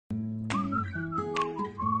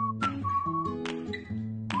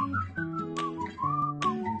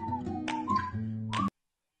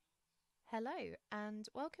Hello and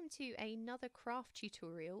welcome to another craft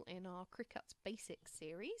tutorial in our Cricut Basics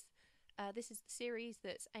series. This is the series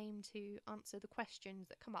that's aimed to answer the questions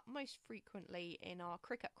that come up most frequently in our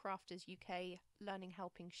Cricut Crafters UK Learning,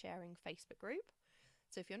 Helping, Sharing Facebook group.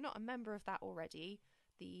 So if you're not a member of that already,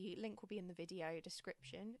 the link will be in the video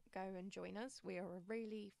description. Go and join us. We are a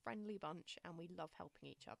really friendly bunch and we love helping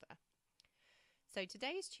each other. So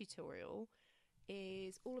today's tutorial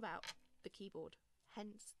is all about the keyboard.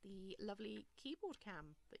 Hence the lovely keyboard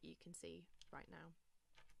cam that you can see right now.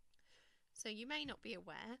 So you may not be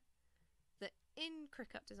aware that in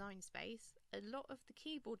Cricut Design Space, a lot of the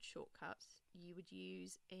keyboard shortcuts you would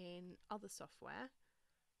use in other software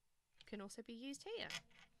can also be used here.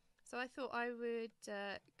 So I thought I would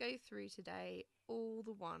go through today all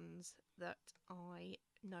the ones that I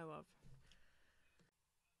know of.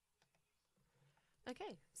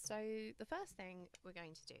 Okay, so the first thing we're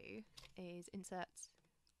going to do is insert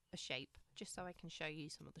a shape, just so I can show you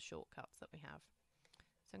some of the shortcuts that we have.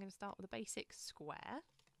 So I'm going to start with a basic square.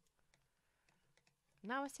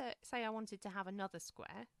 Now I say I wanted to have another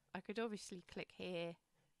square, I could obviously click here,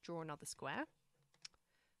 draw another square,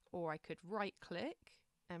 or I could right click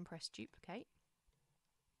and press duplicate.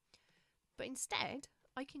 But instead,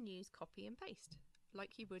 I can use copy and paste,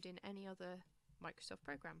 like you would in any other Microsoft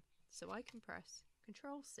program. So I can press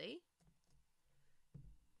Control C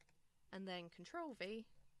and then Control V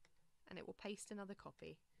and it will paste another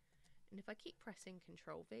copy. And if I keep pressing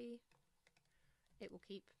Control V, it will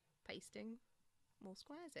keep pasting more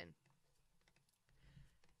squares in.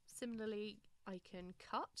 Similarly, I can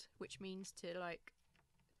cut, which means to like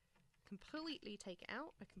completely take it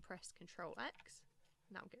out. I can press Control X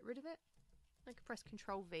and that will get rid of it. I can press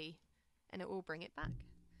Control V and it will bring it back.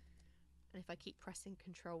 And if I keep pressing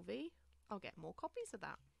Control V, I'll get more copies of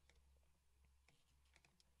that.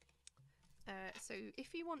 So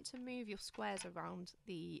if you want to move your squares around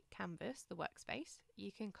the canvas, the workspace,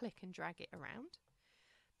 you can click and drag it around.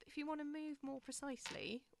 But if you want to move more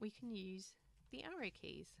precisely, we can use the arrow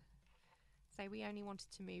keys. Say we only wanted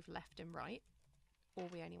to move left and right, or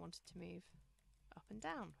we only wanted to move up and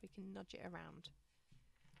down. We can nudge it around.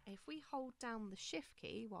 If we hold down the Shift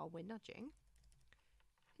key while we're nudging,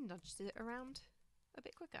 it nudges it around a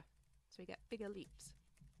bit quicker, so we get bigger leaps.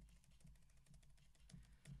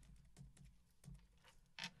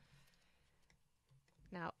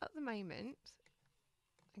 Now at the moment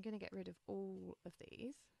I'm going to get rid of all of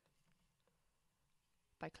these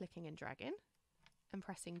by clicking and dragging and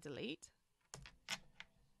pressing delete.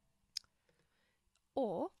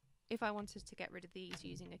 Or if I wanted to get rid of these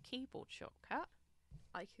using a keyboard shortcut,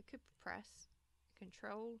 I could press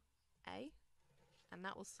Control A and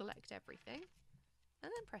that will select everything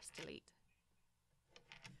and then press delete.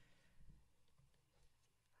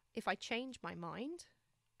 If I change my mind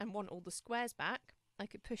and want all the squares back, I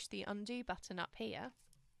could push the undo button up here,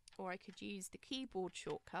 or I could use the keyboard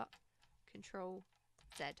shortcut Control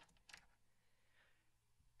Z.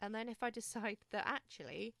 And then if I decide that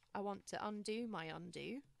actually I want to undo my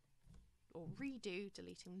undo or redo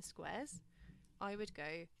deleting the squares, I would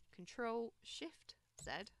go Control Shift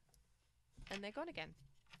Z and they're gone again.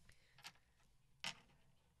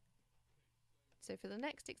 So for the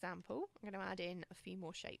next example, I'm going to add in a few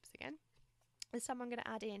more shapes again. This time I'm going to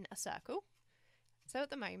add in a circle. So at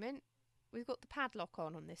the moment, we've got the padlock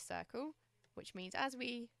on this circle, which means as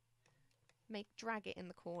we drag it in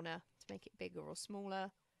the corner to make it bigger or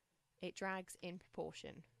smaller, it drags in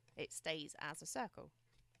proportion. It stays as a circle.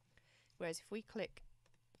 Whereas if we click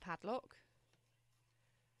the padlock,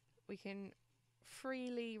 we can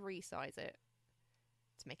freely resize it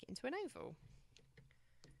to make it into an oval.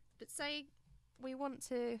 But say we want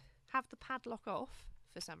to have the padlock off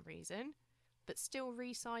for some reason, but still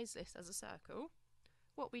resize this as a circle,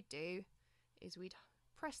 what we'd do is we'd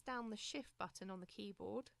press down the Shift button on the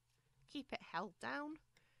keyboard, keep it held down,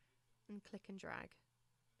 and click and drag.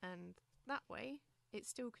 And that way, it's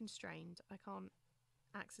still constrained. I can't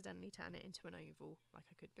accidentally turn it into an oval like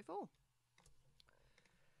I could before.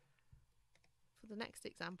 For the next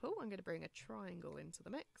example, I'm going to bring a triangle into the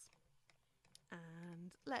mix.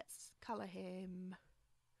 And let's colour him.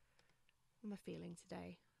 What am I feeling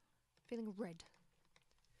today? Feeling red.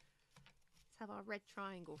 Let's have our red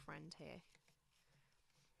triangle friend here.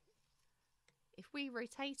 If we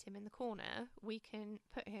rotate him in the corner, we can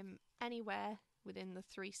put him anywhere within the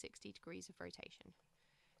 360 degrees of rotation,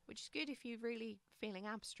 which is good if you're really feeling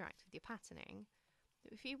abstract with your patterning.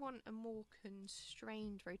 But if you want a more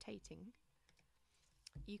constrained rotating,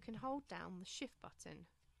 you can hold down the Shift button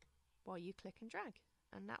while you click and drag,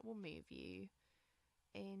 and that will move you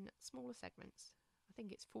in smaller segments. I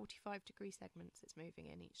think it's 45-degree segments it's moving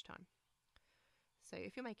in each time. So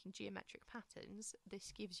if you're making geometric patterns,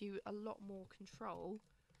 this gives you a lot more control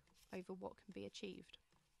over what can be achieved.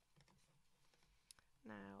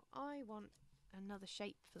 Now I want another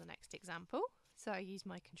shape for the next example, so I use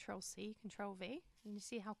my Control C, Control V, and you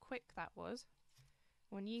see how quick that was.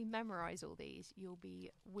 When you memorize all these, you'll be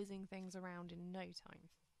whizzing things around in no time.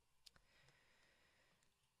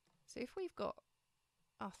 So if we've got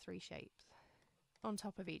our three shapes on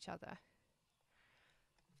top of each other,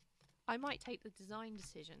 I might take the design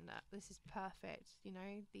decision that this is perfect, you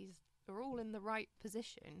know, these are all in the right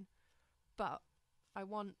position, but I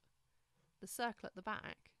want the circle at the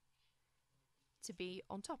back to be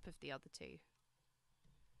on top of the other two.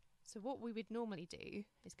 So what we would normally do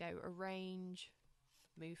is go arrange,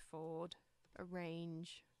 move forward,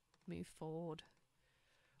 arrange, move forward,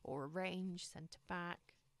 or arrange, centre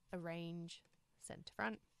back, arrange, centre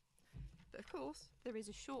front. But of course, there is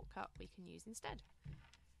a shortcut we can use instead.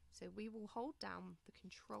 So we will hold down the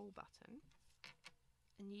Control button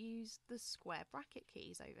and use the square bracket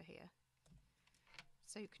keys over here.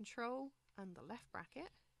 So Control and the left bracket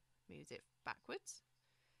moves it backwards.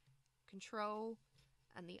 Control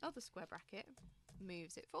and the other square bracket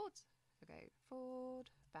moves it forwards. So go forward,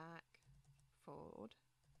 back, forward,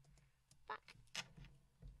 back.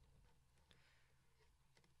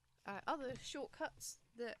 Other shortcuts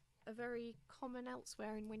that are very common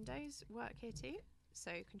elsewhere in Windows work here too.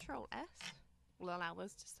 So Control S will allow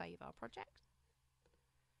us to save our project,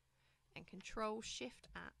 and Control Shift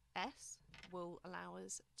S will allow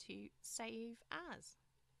us to save as.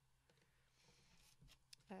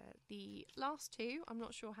 The last two, I'm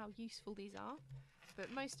not sure how useful these are, but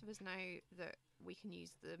most of us know that we can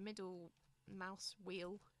use the middle mouse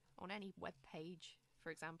wheel on any web page,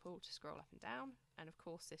 for example, to scroll up and down, and of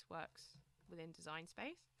course this works within Design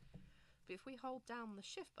Space. But if we hold down the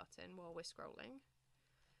Shift button while we're scrolling,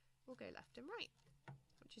 we'll go left and right,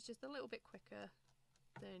 which is just a little bit quicker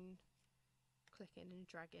than clicking and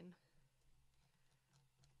dragging.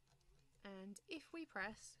 And if we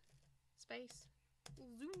press space,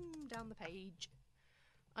 we'll zoom down the page.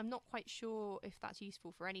 I'm not quite sure if that's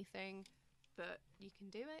useful for anything, but you can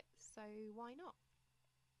do it, so why not?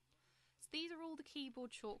 So these are all the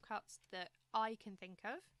keyboard shortcuts that I can think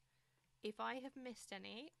of. If I have missed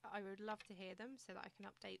any, I would love to hear them so that I can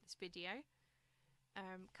update this video.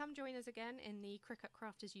 Come join us again in the Cricut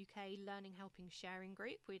Crafters UK Learning, Helping, Sharing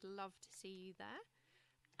group. We'd love to see you there.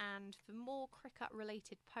 And for more Cricut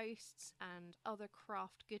related posts and other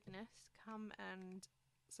craft goodness, come and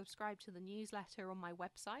subscribe to the newsletter on my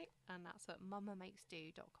website, and that's at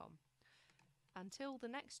mamamakesdo.com. Until the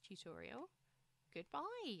next tutorial,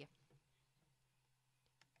 goodbye!